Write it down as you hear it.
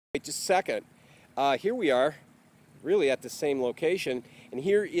just a second. Here we are, really at the same location, and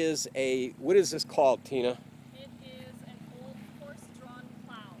here is what is this called, Tina? It is an old horse-drawn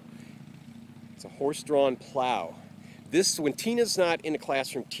plow. It's a horse-drawn plow. When Tina's not in the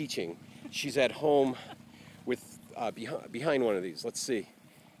classroom teaching, she's at home with behind one of these. Let's see.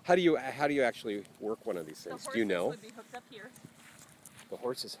 How do you actually work one of these things? Do you know? The horses would be hooked up here. The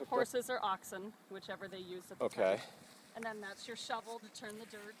horses hooked Horses or oxen, whichever they use at the Okay. time. And then that's your shovel to turn the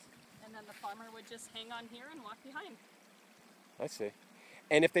dirt. And then the farmer would just hang on here and walk behind. I see.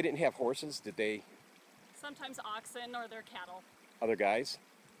 And if they didn't have horses, did they? Sometimes oxen or their cattle. Other guys?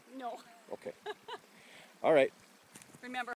 No. Okay. All right. Remember